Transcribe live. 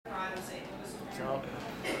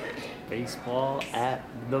Baseball at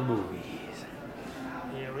the movies.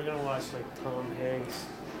 Yeah, we're gonna watch like Tom Hanks.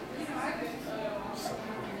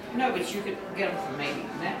 No, but you could get them from maybe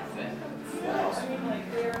Netflix.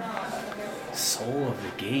 Soul of the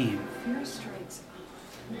game.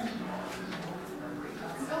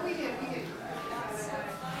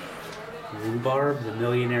 Rhubarb, the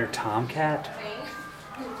millionaire tomcat.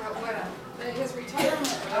 His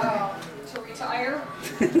retirement. To retire?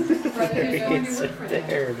 It's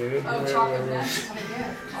there, dude. Oh, chocolate nuts.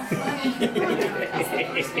 That's the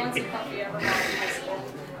most expensive puppy ever bought in high school.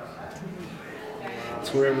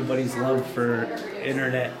 It's where everybody's love for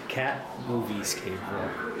internet cat movies came from.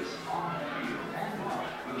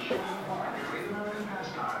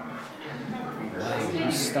 Wow,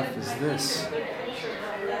 whose stuff is this?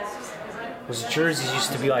 Those jerseys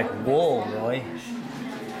used to be like wool, Roy.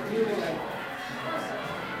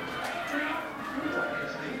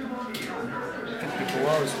 People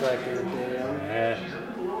always back in the day. Yeah.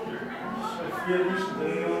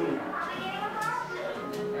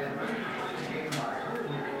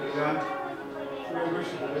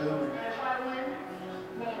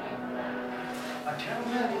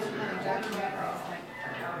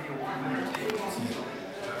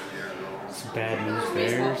 Some bad news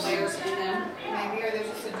bears. Maybe, or there's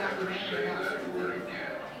just a documentary about it.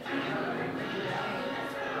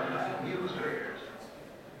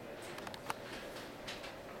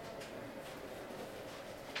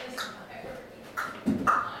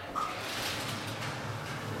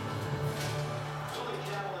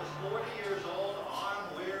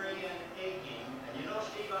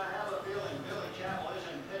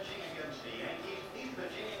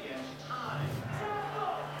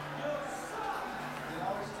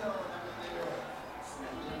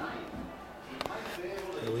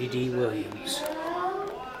 Louis D. Williams.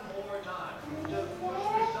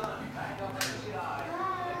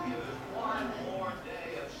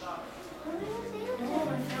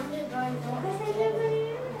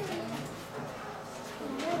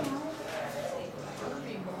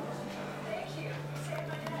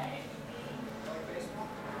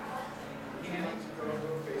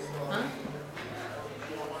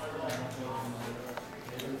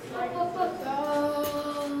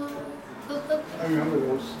 I remember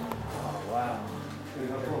those. Oh, wow.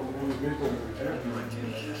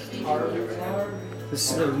 This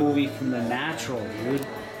is a movie from The Natural, dude.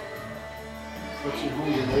 What's your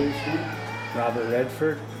home, the latest one? Robert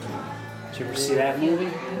Redford. Did you ever see that movie?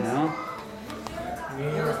 No?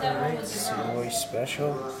 It's always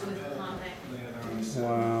special.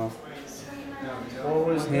 Wow. What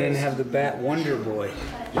was They didn't have the Bat Wonder Boy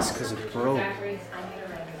just because it broke.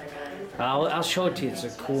 I'll show it to you. It's a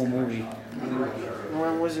cool movie.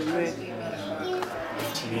 When was it made?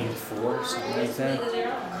 1984, something like that.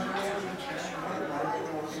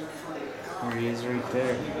 There he is right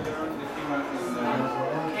there.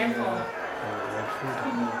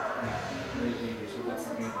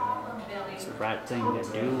 It's the right thing to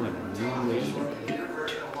do and a new way to do it.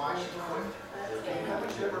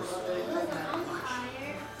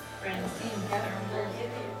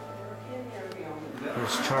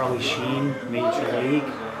 There's Charlie Sheen, Major League.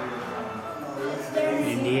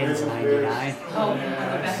 Indians, 99.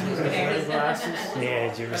 Yeah,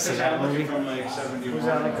 did you ever see that movie? Was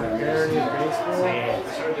that like a parody of baseball? Yeah.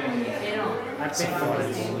 That's a funny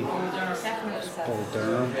movie. Bull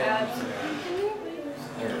Durham.